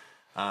same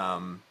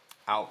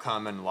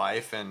outcome in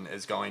life and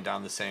is going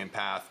down the same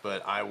path,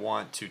 but I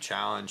want to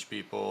challenge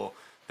people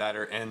that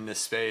are in this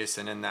space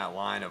and in that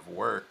line of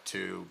work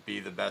to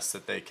be the best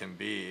that they can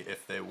be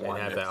if they want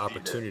to have that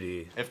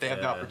opportunity. If they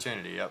have the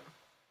opportunity,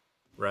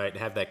 Right,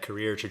 have that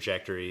career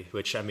trajectory,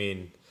 which,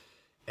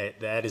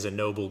 that is a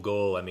noble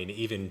goal.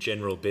 Even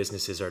general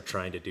businesses are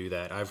trying to do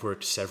that. I've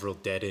worked several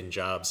dead-end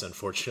jobs,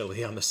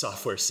 unfortunately, on the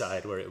software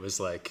side, where it was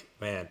like,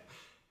 man,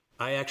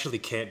 I actually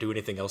can't do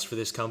anything else for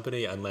this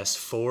company unless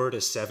 4 to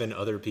 7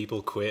 other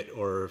people quit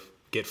or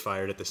get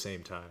fired at the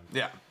same time.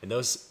 And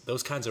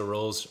those kinds of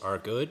roles are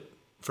good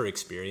for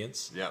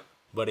experience.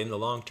 But in the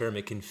long term,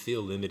 it can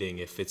feel limiting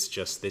if it's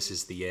just, this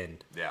is the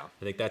end. I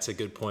think that's a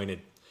good point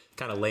in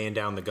kind of laying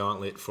down the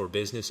gauntlet for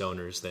business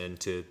owners then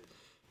to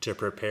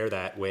prepare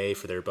that way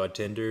for their bud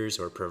tenders,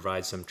 or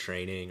provide some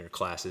training or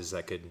classes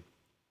that could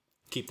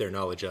keep their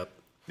knowledge up.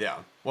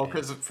 Well,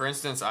 because for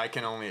instance, I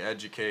can only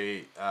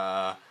educate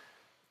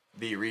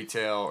the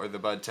retail or the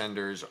bud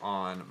tenders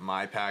on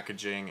my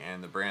packaging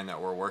and the brand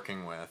that we're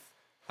working with.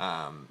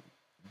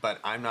 But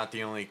I'm not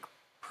the only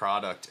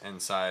product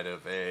inside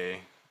of a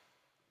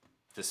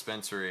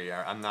dispensary.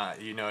 I'm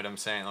not, you know what I'm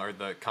saying? Or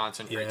the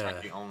concentrate's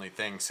not the only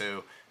thing.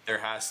 So there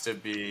has to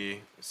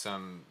be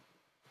some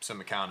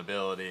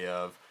accountability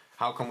of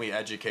how can we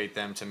educate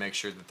them to make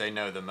sure that they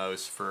know the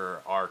most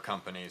for our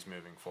companies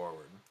moving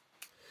forward.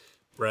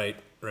 Right.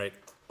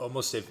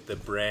 Almost if the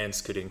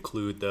brands could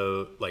include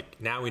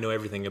now we know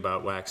everything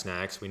about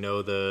WaxNax. We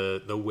know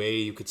the way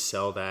you could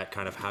sell that,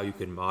 kind of how you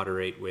could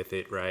moderate with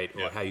it, right?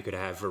 Or how you could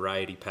have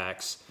variety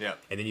packs.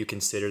 And then you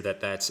consider that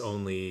that's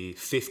only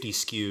 50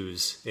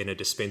 SKUs in a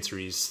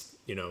dispensary's,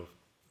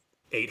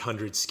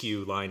 800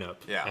 SKU lineup.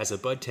 Yeah. As a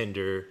bud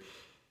tender,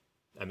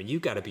 I mean, you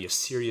got to be a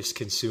serious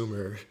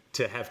consumer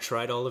to have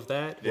tried all of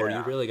that, or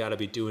you really got to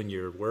be doing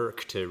your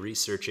work to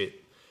research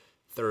it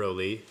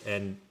thoroughly.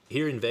 And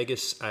here in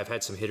Vegas, I've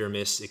had some hit or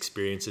miss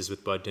experiences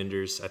with bud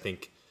tenders. I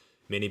think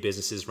many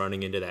businesses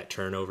running into that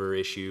turnover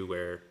issue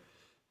where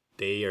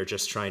they are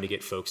just trying to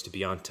get folks to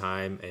be on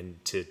time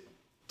and to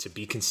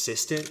be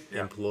consistent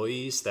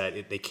employees,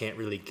 that they can't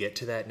really get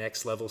to that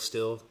next level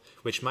still,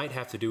 which might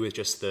have to do with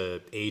just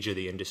the age of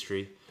the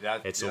industry.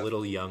 It's a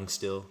little young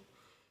still.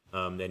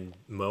 And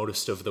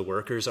most of the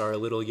workers are a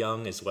little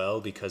young as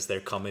well, because they're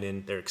coming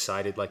in, they're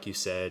excited, like you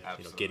said,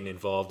 getting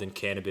involved in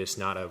cannabis,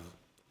 not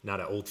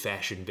an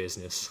old-fashioned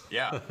business.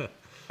 Yeah.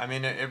 I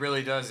mean, it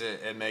really does.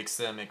 It makes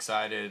them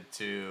excited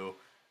to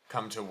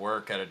come to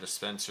work at a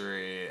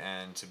dispensary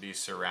and to be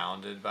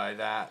surrounded by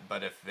that.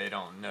 But if they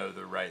don't know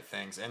the right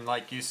things, and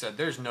like you said,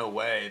 there's no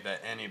way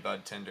that any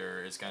bud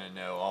tender is going to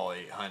know all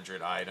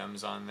 800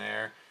 items on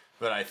there.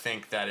 But I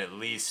think that at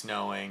least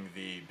knowing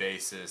the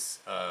basis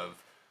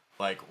of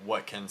like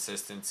what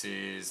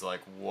consistencies,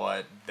 like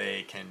what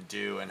they can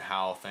do and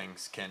how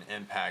things can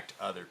impact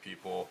other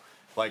people.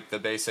 Like the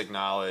basic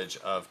knowledge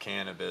of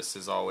cannabis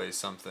is always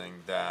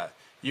something that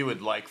you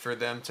would like for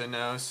them to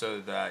know, so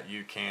that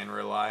you can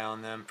rely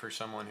on them for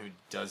someone who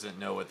doesn't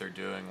know what they're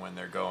doing when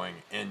they're going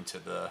into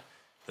the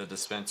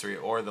dispensary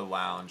or the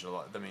lounge.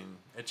 I mean,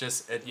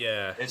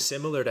 it's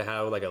similar to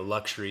how like a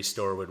luxury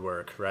store would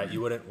work, right? Mm-hmm.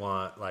 You wouldn't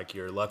want like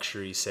your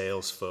luxury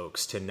sales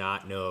folks to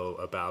not know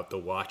about the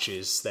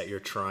watches that you're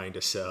trying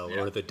to sell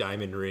or the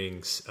diamond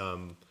rings.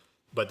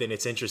 But then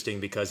it's interesting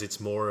because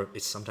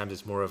sometimes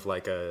it's more of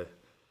like a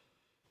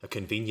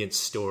convenience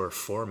store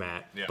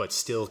format, but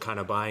still kind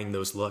of buying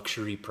those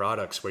luxury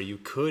products where you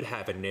could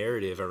have a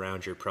narrative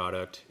around your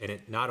product, and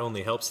it not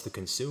only helps the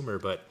consumer,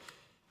 but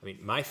I mean,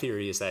 my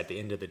theory is that at the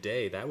end of the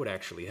day, that would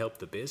actually help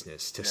the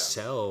business to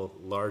sell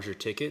larger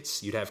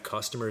tickets. You'd have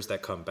customers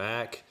that come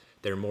back.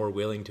 They're more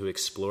willing to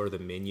explore the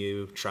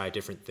menu, try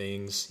different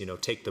things,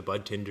 take the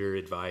bud tender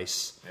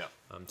advice. Yeah.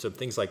 So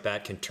things like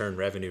that can turn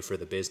revenue for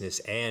the business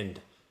and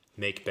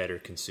make better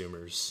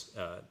consumers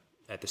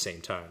at the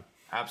same time.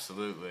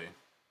 Absolutely.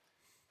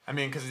 I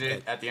mean, because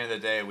at the end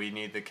of the day, we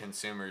need the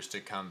consumers to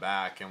come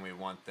back, and we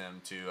want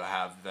them to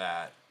have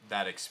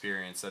that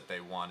experience that they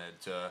wanted,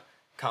 to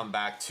come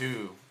back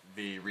to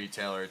the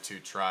retailer to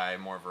try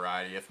more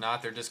variety. If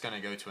not, they're just going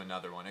to go to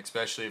another one,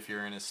 especially if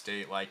you're in a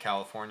state like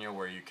California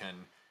where you can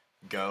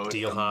go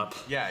deal hop.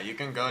 Yeah, you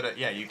can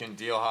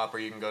deal hop, or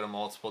you can go to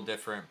multiple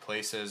different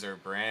places or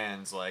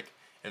brands. Like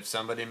if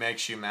somebody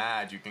makes you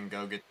mad, you can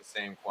go get the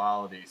same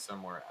quality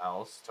somewhere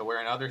else, to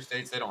where in other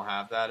states they don't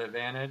have that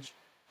advantage.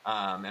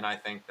 And I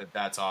think that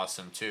that's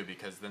awesome too,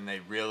 because then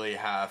they really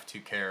have to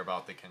care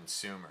about the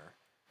consumer.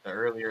 The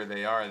earlier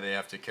they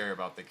have to care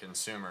about the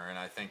consumer. And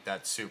I think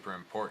that's super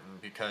important,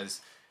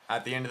 because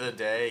at the end of the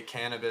day,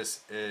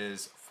 cannabis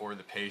is for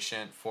the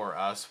patient, for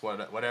us.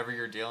 Whatever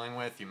you're dealing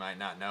with, you might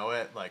not know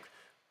it. Like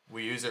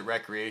we use it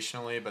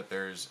recreationally, but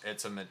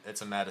it's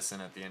a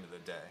medicine at the end of the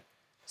day.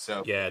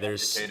 So yeah,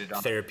 there's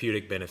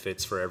therapeutic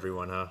benefits for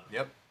everyone, huh?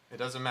 Yep. It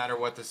doesn't matter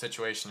what the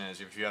situation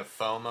is. If you have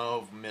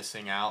FOMO of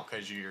missing out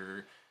because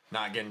you're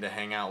not getting to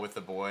hang out with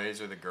the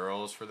boys or the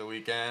girls for the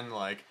weekend,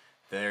 like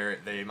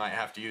they might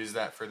have to use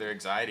that for their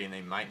anxiety, and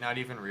they might not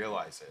even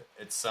realize it.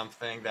 It's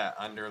something that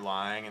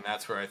underlying, and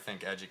that's where I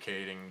think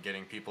educating,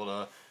 getting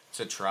people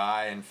to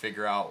try and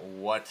figure out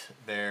what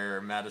their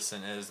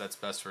medicine is that's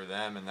best for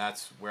them. And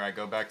that's where I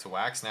go back to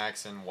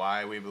WaxNax and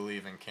why we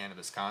believe in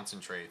cannabis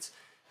concentrates.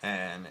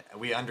 And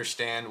we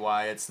understand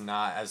why it's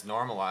not as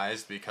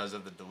normalized because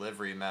of the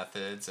delivery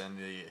methods and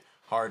the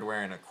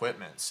hardware and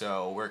equipment.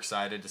 So we're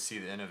excited to see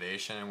the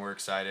innovation, and we're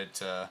excited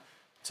to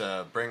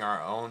bring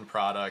our own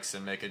products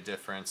and make a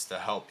difference to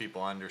help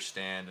people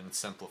understand and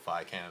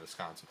simplify cannabis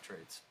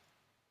concentrates.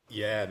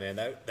 Yeah, man,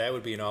 that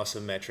would be an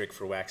awesome metric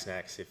for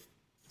WaxNax,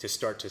 to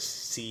start to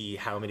see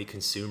how many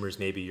consumers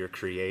maybe you're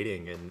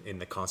creating in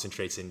the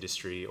concentrates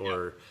industry,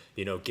 or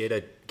get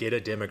a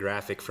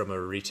demographic from a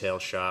retail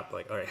shop,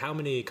 like, all right, how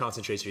many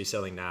concentrates are you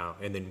selling now?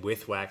 And then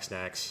with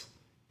WaxNax,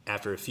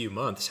 after a few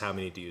months, how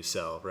many do you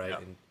sell, right?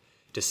 And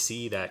to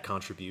see that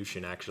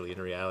contribution actually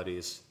in reality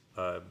is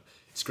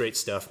it's great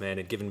stuff, man.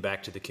 And giving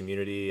back to the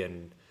community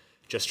and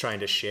just trying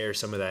to share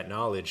some of that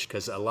knowledge,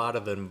 because a lot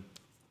of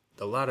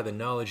the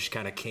knowledge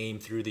kind of came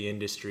through the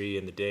industry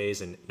in the days,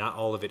 and not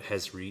all of it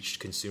has reached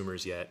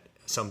consumers yet.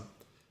 Some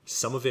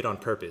of it on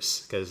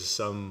purpose, because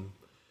some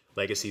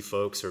legacy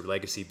folks or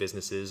legacy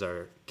businesses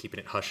are keeping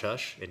it hush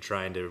hush and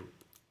trying to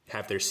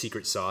have their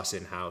secret sauce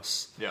in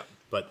house. Yeah.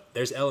 But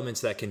there's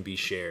elements that can be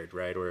shared,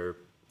 right? Or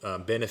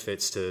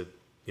benefits to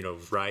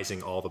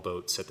rising all the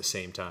boats at the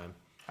same time.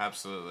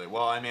 Absolutely.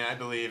 Well, I mean, I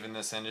believe in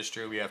this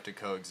industry we have to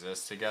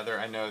coexist together.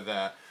 I know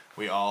that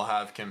we all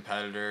have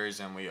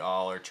competitors and we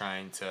all are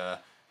trying to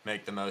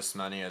make the most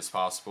money as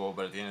possible,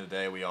 but at the end of the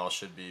day, we all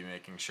should be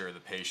making sure the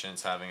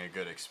patient's having a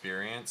good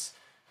experience.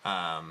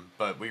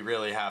 But we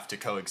really have to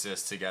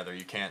coexist together.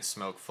 You can't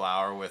smoke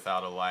flower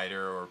without a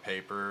lighter or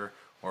paper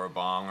or a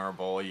bong or a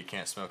bowl. You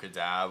can't smoke a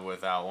dab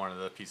without one of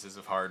the pieces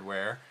of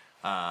hardware.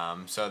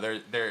 So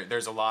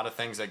there's a lot of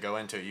things that go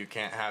into it. You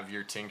can't have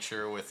your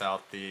tincture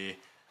without the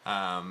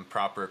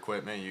proper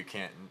equipment. You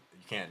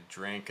can't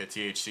drink a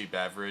THC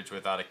beverage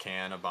without a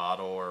can, a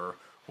bottle, or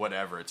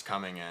whatever it's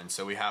coming in.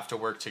 So we have to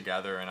work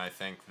together, and I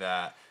think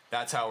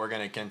that's how we're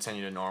going to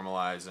continue to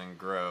normalize and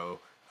grow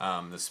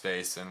the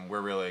space, and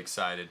we're really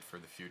excited for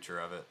the future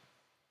of it.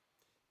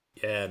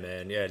 Yeah,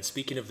 man. Yeah, and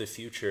speaking of the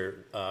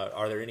future,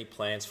 are there any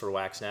plans for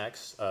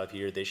WaxNax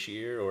here this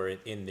year or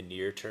in the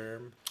near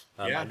term?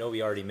 I know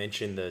we already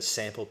mentioned the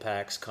sample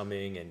packs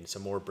coming and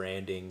some more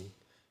branding.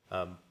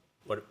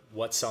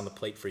 What's on the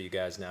plate for you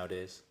guys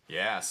nowadays?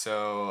 Yeah,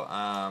 so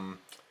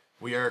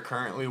we are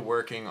currently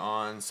working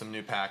on some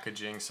new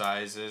packaging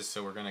sizes.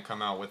 So we're going to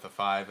come out with a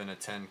 5 and a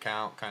 10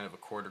 count, kind of a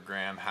quarter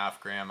gram, half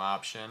gram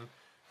option.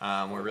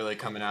 We're really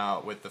coming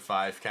out with the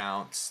 5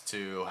 counts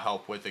to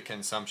help with the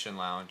consumption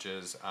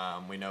lounges.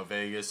 We know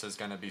Vegas is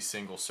going to be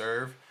single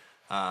serve,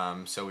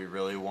 so we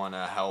really want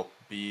to help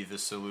be the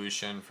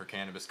solution for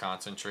cannabis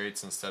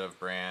concentrates instead of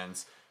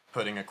brands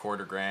putting a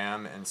quarter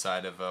gram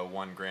inside of a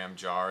 1 gram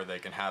jar. They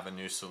can have a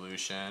new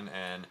solution,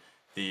 and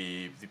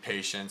the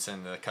patients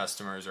and the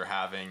customers are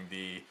having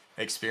the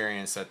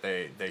experience that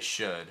they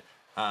should.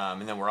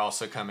 And then we're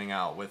also coming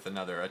out with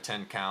a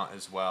 10 count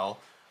as well.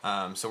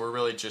 So we're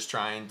really just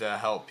trying to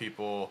help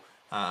people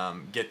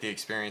get the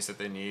experience that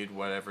they need,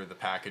 whatever the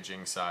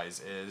packaging size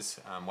is.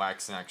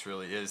 WaxNax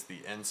really is the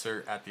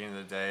insert at the end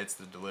of the day. It's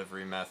the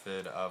delivery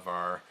method of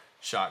our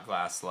shot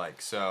glass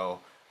like. So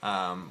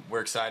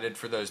we're excited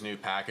for those new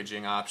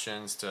packaging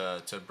options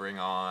to bring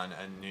on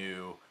a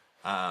new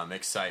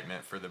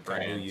excitement for the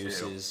brand. New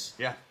uses.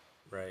 Yeah.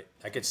 Right.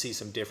 I could see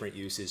some different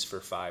uses for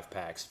 5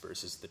 packs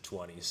versus the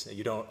 20s.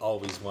 You don't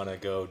always want to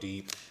go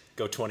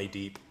 20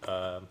 deep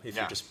if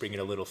you're just bringing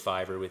a little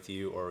fiver with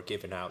you or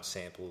giving out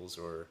samples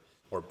or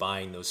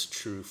buying those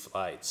true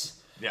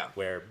flights. Yeah.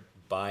 Where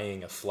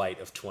buying a flight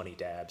of 20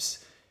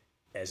 dabs,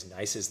 as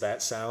nice as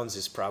that sounds,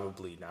 is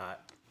probably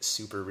not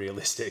super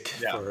realistic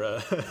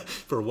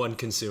for one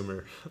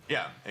consumer.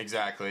 Yeah,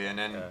 exactly. And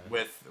then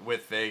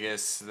with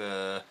Vegas,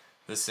 the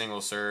single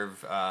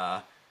serve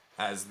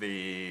as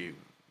the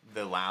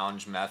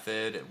lounge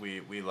method,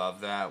 we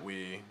love that.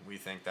 We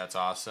think that's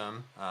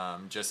awesome,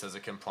 just as a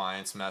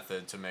compliance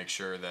method to make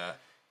sure that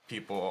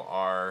people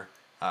are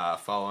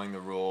following the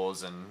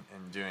rules and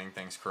doing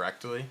things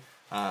correctly.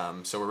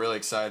 So we're really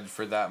excited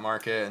for that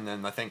market. And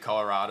then I think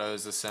Colorado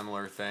is a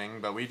similar thing,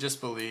 but we just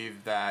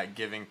believe that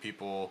giving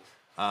people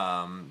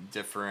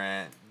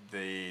different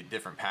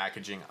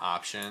packaging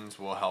options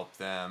will help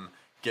them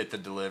get the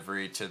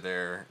delivery to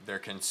their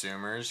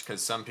consumers,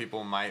 because some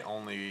people might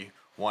only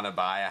want to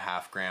buy a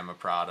half gram of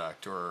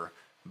product or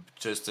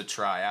just to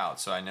try out.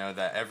 So I know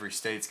that every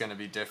state's going to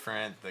be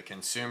different. The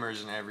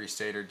consumers in every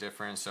state are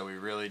different. So we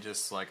really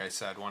just, like I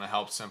said, want to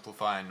help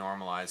simplify and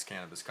normalize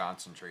cannabis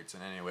concentrates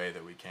in any way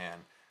that we can.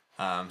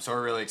 So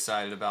we're really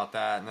excited about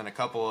that. And then a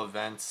couple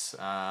events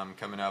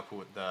coming up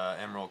with the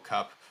Emerald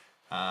Cup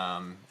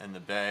in the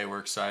Bay we're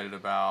excited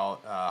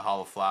about.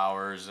 Hall of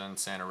Flowers and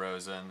Santa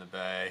Rosa in the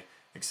Bay.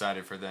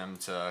 Excited for them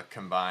to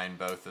combine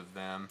both of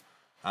them.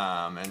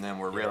 And then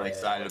we're really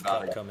excited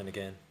about it coming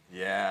again.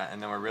 Yeah,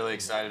 and then we're really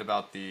excited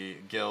about the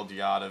Guild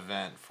Yacht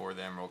event for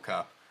the Emerald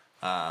Cup.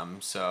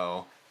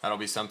 So that'll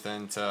be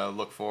something to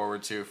look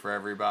forward to for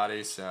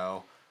everybody.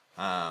 So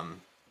we're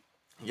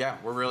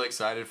really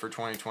excited for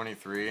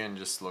 2023 and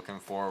just looking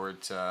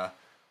forward to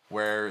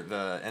where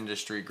the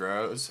industry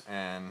grows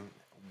and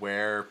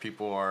where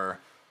people are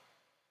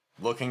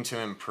looking to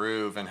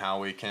improve and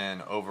how we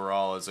can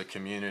overall as a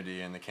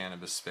community in the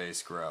cannabis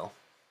space grow.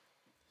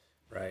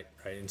 Right.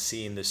 And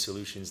seeing the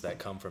solutions that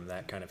come from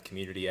that kind of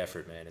community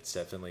effort, man, it's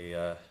definitely,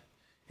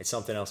 it's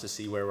something else to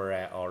see where we're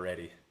at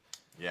already.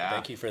 Yeah.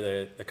 Thank you for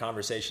the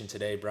conversation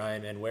today,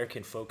 Bryan. And where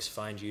can folks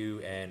find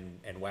you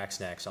and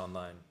WaxNax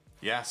online?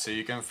 Yeah, so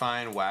you can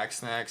find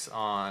WaxNax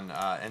on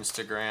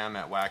Instagram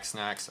at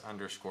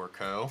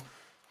waxnax_co.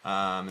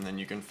 And then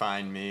you can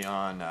find me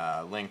on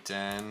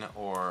LinkedIn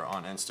or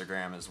on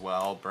Instagram as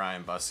well.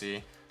 Bryan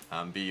Bussey,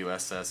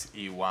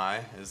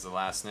 Bussey is the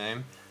last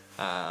name.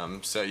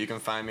 So you can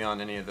find me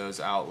on any of those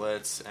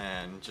outlets,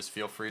 and just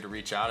feel free to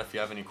reach out if you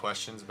have any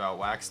questions about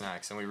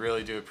WaxNax. And we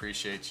really do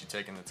appreciate you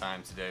taking the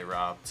time today,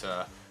 Rob,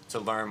 to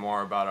learn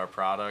more about our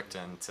product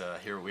and to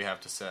hear what we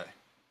have to say.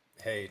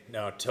 Hey,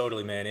 no,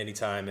 totally, man.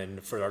 Anytime.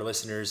 And for our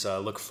listeners,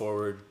 look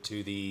forward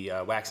to the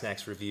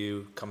WaxNax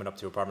review coming up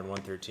to Apartment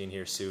 113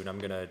 here soon. I'm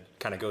going to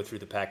kind of go through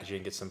the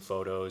packaging, get some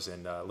photos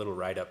and a little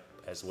write-up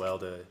as well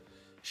to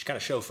just kind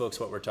of show folks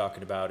what we're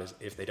talking about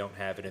if they don't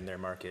have it in their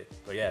market.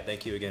 But yeah,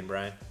 thank you again,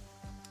 Bryan.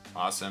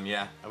 Awesome.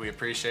 Yeah, we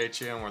appreciate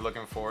you, and we're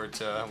looking forward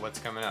to what's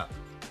coming up.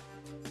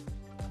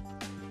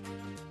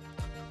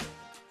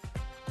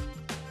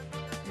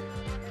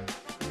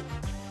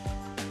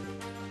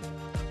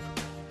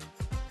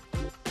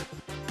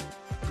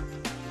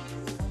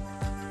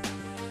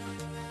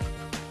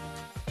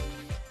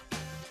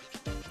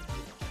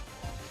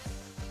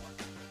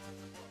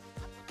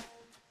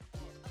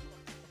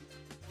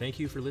 Thank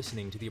you for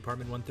listening to the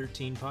Apartment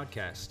 113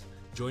 podcast.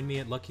 Join me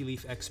at Lucky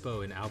Leaf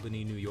Expo in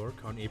Albany, New York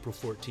on April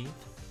 14th,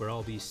 where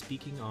I'll be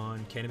speaking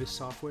on cannabis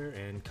software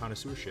and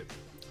connoisseurship.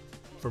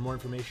 For more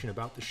information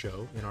about the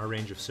show and our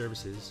range of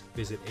services,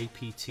 visit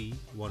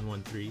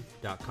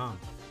apt113.com.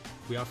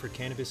 We offer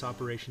cannabis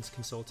operations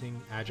consulting,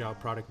 agile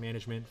product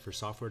management for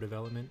software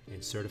development,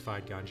 and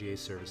certified Ganjier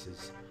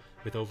services.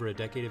 With over a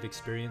decade of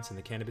experience in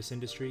the cannabis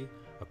industry,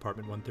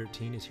 Apartment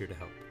 113 is here to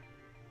help.